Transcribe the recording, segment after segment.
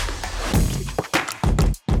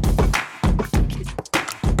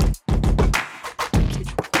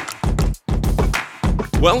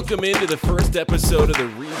Welcome into the first episode of the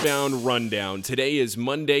Rebound Rundown. Today is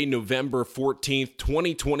Monday, November 14th,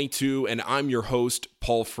 2022, and I'm your host,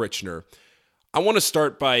 Paul Fritschner. I want to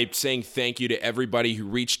start by saying thank you to everybody who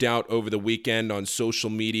reached out over the weekend on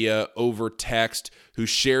social media, over text, who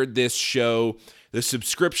shared this show. The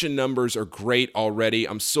subscription numbers are great already.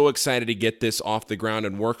 I'm so excited to get this off the ground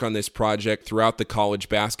and work on this project throughout the college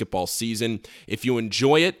basketball season. If you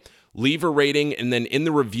enjoy it, leave a rating, and then in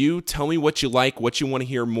the review, tell me what you like, what you want to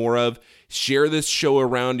hear more of. Share this show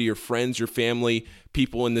around to your friends, your family,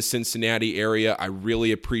 people in the Cincinnati area. I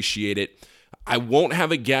really appreciate it. I won't have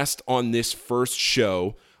a guest on this first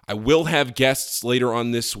show. I will have guests later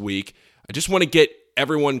on this week. I just want to get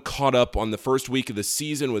everyone caught up on the first week of the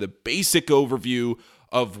season with a basic overview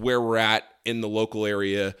of where we're at in the local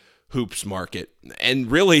area hoops market. And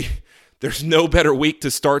really, there's no better week to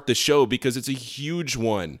start the show because it's a huge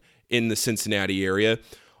one in the Cincinnati area.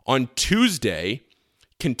 On Tuesday,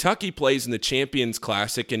 Kentucky plays in the Champions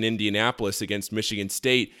Classic in Indianapolis against Michigan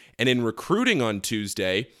State. And in recruiting on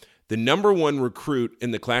Tuesday, the number one recruit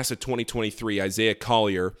in the class of 2023, Isaiah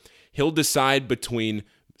Collier, he'll decide between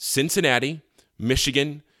Cincinnati,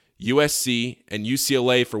 Michigan, USC, and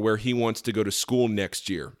UCLA for where he wants to go to school next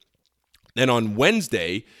year. Then on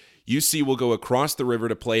Wednesday, UC will go across the river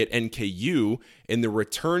to play at NKU in the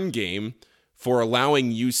return game for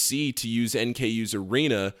allowing UC to use NKU's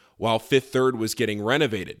arena while Fifth Third was getting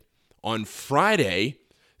renovated. On Friday,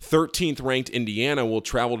 13th ranked Indiana will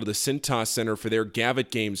travel to the Cintas Center for their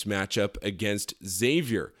Gavitt Games matchup against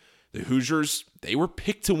Xavier. The Hoosiers, they were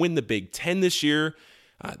picked to win the Big Ten this year.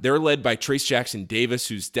 They're led by Trace Jackson Davis,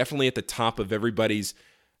 who's definitely at the top of everybody's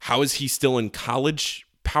how is he still in college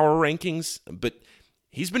power rankings, but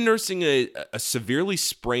he's been nursing a severely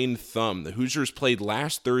sprained thumb. The Hoosiers played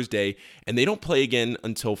last Thursday, and they don't play again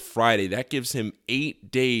until Friday. That gives him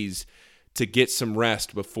 8 days to get some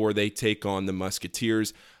rest before they take on the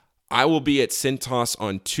Musketeers. I will be at Cintas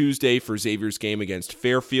on Tuesday for Xavier's game against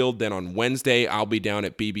Fairfield. Then on Wednesday, I'll be down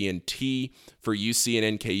at BB&T for UC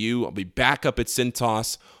and NKU. I'll be back up at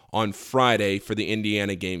Cintas on Friday for the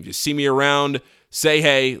Indiana game. Just see me around, say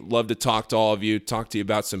hey, love to talk to all of you, talk to you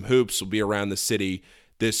about some hoops. We'll be around the city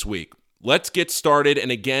this week. Let's get started.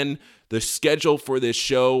 And again, the schedule for this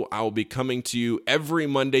show, I will be coming to you every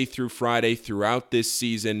Monday through Friday throughout this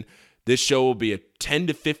season. This show will be a 10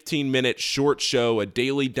 to 15 minute short show, a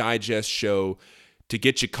daily digest show to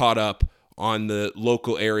get you caught up on the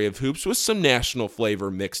local area of hoops with some national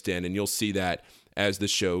flavor mixed in, and you'll see that as the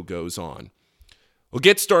show goes on. We'll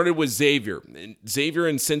get started with Xavier. Xavier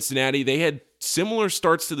and Cincinnati, they had similar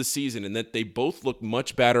starts to the season in that they both looked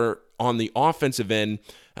much better on the offensive end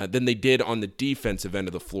than they did on the defensive end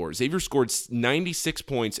of the floor. Xavier scored 96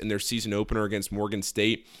 points in their season opener against Morgan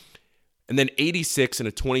State, and then 86 in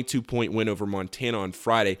a 22-point win over Montana on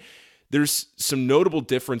Friday. There's some notable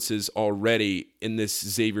differences already in this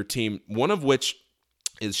Xavier team, one of which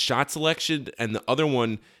is shot selection, and the other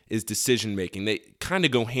one is decision-making. They kind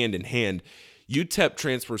of go hand in hand. UTEP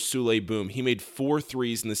transfer Sule Boom, he made 4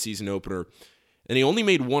 threes in the season opener, and he only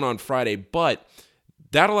made 1 on Friday, but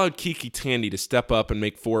that allowed Kiki Tandy to step up and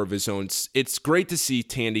make 4 of his own. It's great to see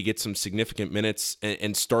Tandy get some significant minutes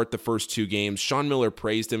and start the first 2 games. Sean Miller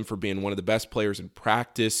praised him for being one of the best players in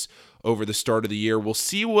practice over the start of the year. We'll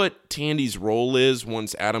see what Tandy's role is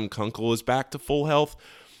once Adam Kunkel is back to full health,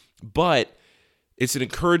 but it's an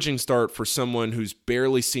encouraging start for someone who's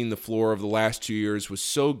barely seen the floor over the last 2 years, was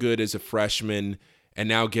so good as a freshman, and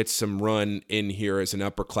now gets some run in here as an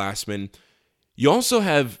upperclassman. You also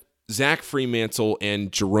have Zach Fremantle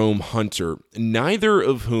and Jerome Hunter, neither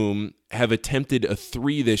of whom have attempted a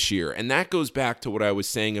 3 this year. And that goes back to what I was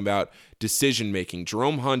saying about decision-making.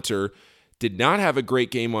 Jerome Hunter did not have a great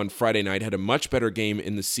game on Friday night, had a much better game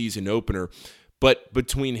in the season opener. But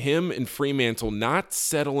between him and Fremantle not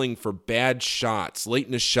settling for bad shots late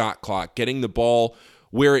in the shot clock, getting the ball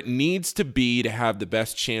where it needs to be to have the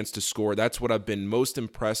best chance to score, that's what I've been most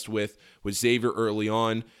impressed with Xavier early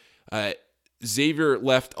on. Xavier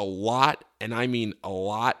left a lot, and I mean a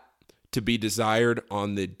lot, to be desired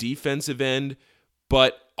on the defensive end,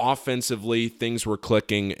 but offensively, things were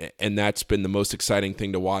clicking, and that's been the most exciting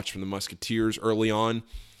thing to watch from the Musketeers early on.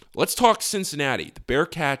 Let's talk Cincinnati. The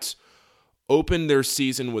Bearcats opened their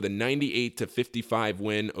season with a 98-55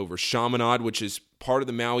 win over Chaminade, which is part of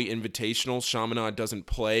the Maui Invitational. Chaminade doesn't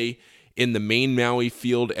play in the main Maui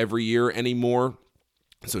field every year anymore,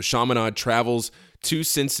 so Chaminade travels to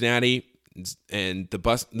Cincinnati, and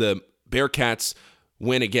the Bearcats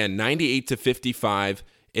win again 98-55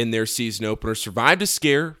 in their season opener. Survived a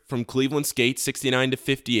scare from Cleveland Skate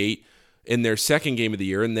 69-58 in their second game of the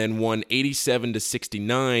year, and then won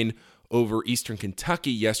 87-69 over Eastern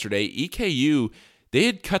Kentucky yesterday. EKU, they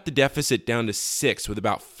had cut the deficit down to 6 with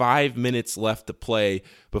about 5 minutes left to play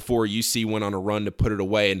before UC went on a run to put it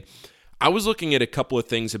away. And I was looking at a couple of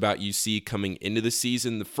things about UC coming into the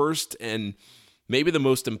season. The first and maybe the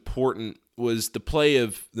most important was the play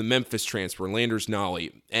of the Memphis transfer, Landers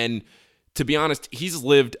Nolley. And to be honest, he's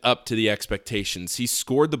lived up to the expectations. He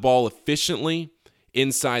scored the ball efficiently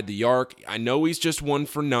inside the arc. I know he's just 1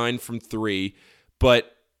 for 9 from 3,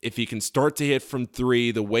 but if he can start to hit from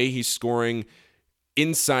 3, the way he's scoring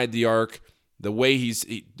inside the arc, the way he's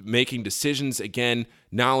making decisions, again,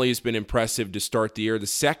 Nolley has been impressive to start the year. The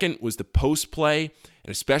second was the post play,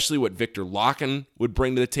 and especially what Victor Locken would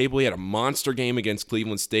bring to the table. He had a monster game against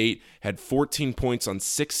Cleveland State, had 14 points on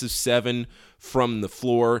 6 of 7 from the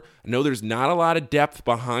floor. I know there's not a lot of depth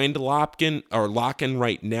behind Locken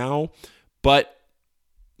right now, but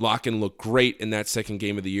Locken looked great in that second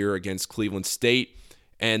game of the year against Cleveland State.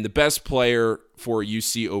 And the best player for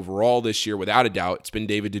UC overall this year, without a doubt, it's been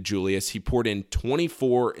David DeJulius. He poured in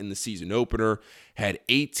 24 in the season opener, had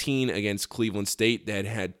 18 against Cleveland State, that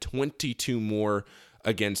had 22 more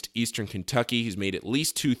against Eastern Kentucky. He's made at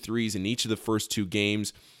least 2 threes in each of the first 2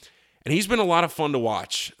 games. And he's been a lot of fun to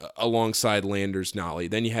watch alongside Landers Nolley.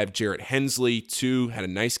 Then you have Jarrett Hensley, too, had a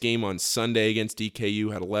nice game on Sunday against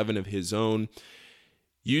EKU, had 11 of his own.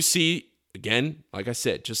 UC, again, like I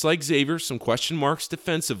said, just like Xavier, some question marks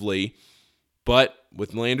defensively, but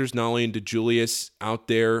with Landers Nolley and DeJulius out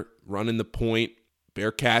there running the point,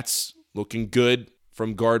 Bearcats looking good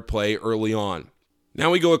from guard play early on.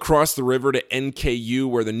 Now we go across the river to NKU,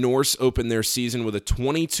 where the Norse opened their season with a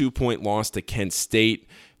 22-point loss to Kent State.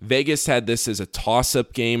 Vegas had this as a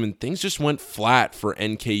toss-up game, and things just went flat for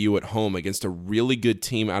NKU at home against a really good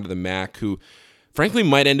team out of the MAC who frankly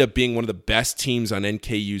might end up being one of the best teams on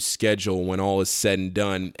NKU's schedule when all is said and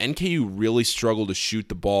done. NKU really struggled to shoot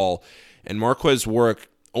the ball, and Marquez Warwick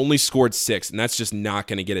only scored 6, and that's just not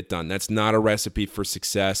going to get it done. That's not a recipe for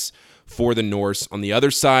success for the Norse. On the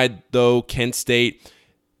other side, though, Kent State,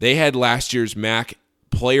 they had last year's MAC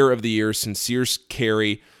Player of the Year, Sincere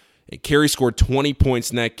Carey. And Carey scored 20 points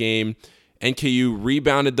in that game. NKU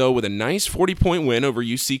rebounded, though, with a nice 40-point win over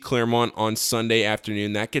UC Claremont on Sunday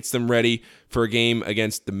afternoon. That gets them ready for a game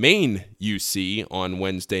against the main UC on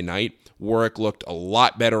Wednesday night. Warwick looked a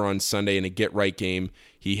lot better on Sunday in a get-right game.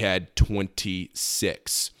 He had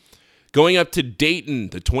 26. Going up to Dayton,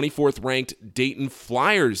 the 24th-ranked Dayton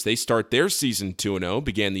Flyers. They start their season 2-0,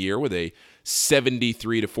 began the year with a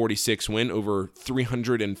 73-46 win over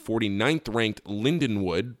 349th-ranked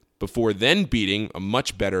Lindenwood, before then beating a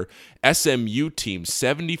much better SMU team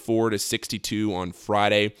 74-62 on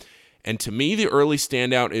Friday. And to me, the early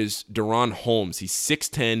standout is Deron Holmes. He's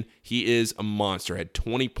 6'10". He is a monster. Had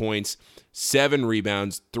 20 points, 7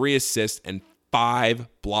 rebounds, 3 assists, and 5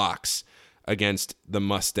 blocks against the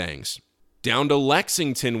Mustangs. Down to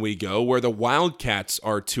Lexington we go, where the Wildcats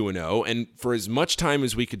are 2-0. And for as much time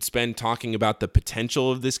as we could spend talking about the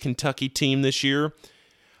potential of this Kentucky team this year,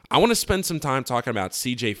 I want to spend some time talking about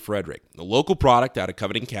C.J. Frederick, the local product out of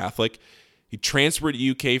Covington Catholic. He transferred to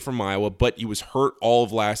UK from Iowa, but he was hurt all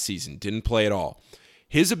of last season, didn't play at all.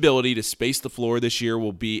 His ability to space the floor this year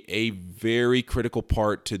will be a very critical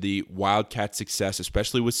part to the Wildcats' success,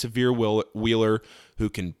 especially with Xavier Wheeler, who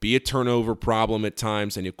can be a turnover problem at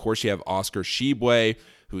times. And, of course, you have Oscar Shibwe,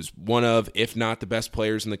 who's one of, if not the best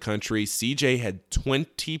players in the country. CJ had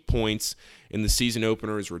 20 points in the season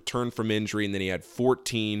opener, his return from injury, and then he had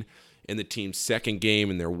 14 in the team's second game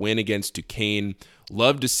in their win against Duquesne.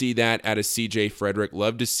 Love to see that out of CJ Frederick.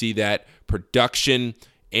 Love to see that production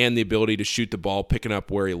and the ability to shoot the ball, picking up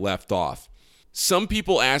where he left off. Some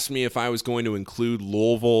people asked me if I was going to include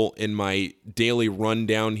Louisville in my daily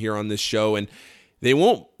rundown here on this show, and they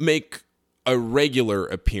won't make a regular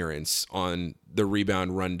appearance on the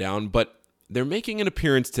Rebound Rundown, but they're making an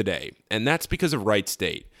appearance today, and that's because of Wright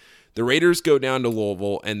State. The Raiders go down to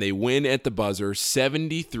Louisville, and they win at the buzzer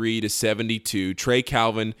 73-72. Trey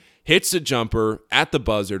Calvin hits a jumper at the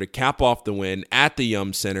buzzer to cap off the win at the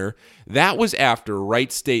Yum Center. That was after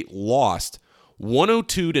Wright State lost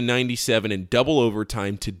 102-97 in double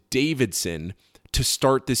overtime to Davidson to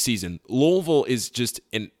start the season. Louisville is just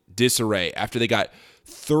in disarray after they got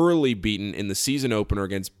thoroughly beaten in the season opener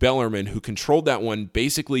against Bellarmine, who controlled that one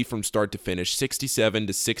basically from start to finish,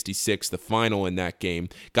 67-66, the final in that game.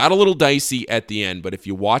 Got a little dicey at the end, but if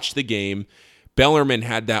you watch the game, Bellarmine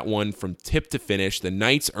had that one from tip to finish. The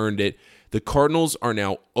Knights earned it. The Cardinals are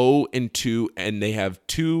now 0-2, and they have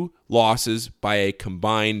 2 losses by a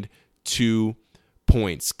combined 2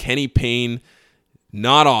 points. Kenny Payne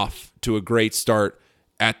not off to a great start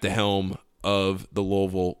at the helm of the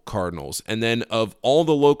Louisville Cardinals. And then of all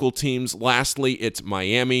the local teams, lastly, it's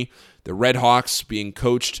Miami. The Red Hawks being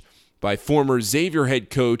coached by former Xavier head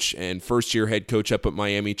coach and first-year head coach up at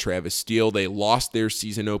Miami, Travis Steele. They lost their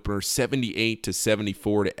season opener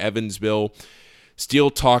 78-74 to Evansville. Steele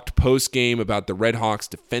talked post-game about the Red Hawks'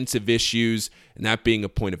 defensive issues and that being a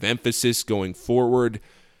point of emphasis going forward.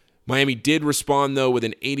 Miami did respond, though, with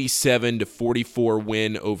an 87-44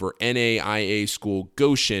 win over NAIA school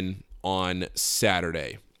Goshen on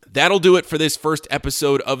Saturday. That'll do it for this first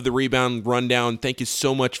episode of the Rebound Rundown. Thank you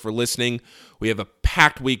so much for listening. We have a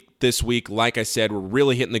packed week this week. Like I said, we're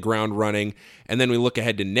really hitting the ground running. And then we look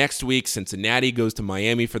ahead to next week. Cincinnati goes to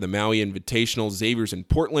Miami for the Maui Invitational. Xavier's in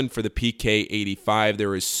Portland for the PK 85.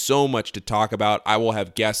 There is so much to talk about. I will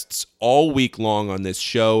have guests all week long on this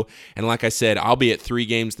show. And like I said, I'll be at 3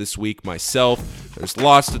 games this week myself. There's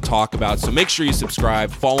lots to talk about. So make sure you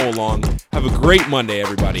subscribe, follow along. Have a great Monday,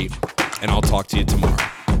 everybody. And I'll talk to you tomorrow.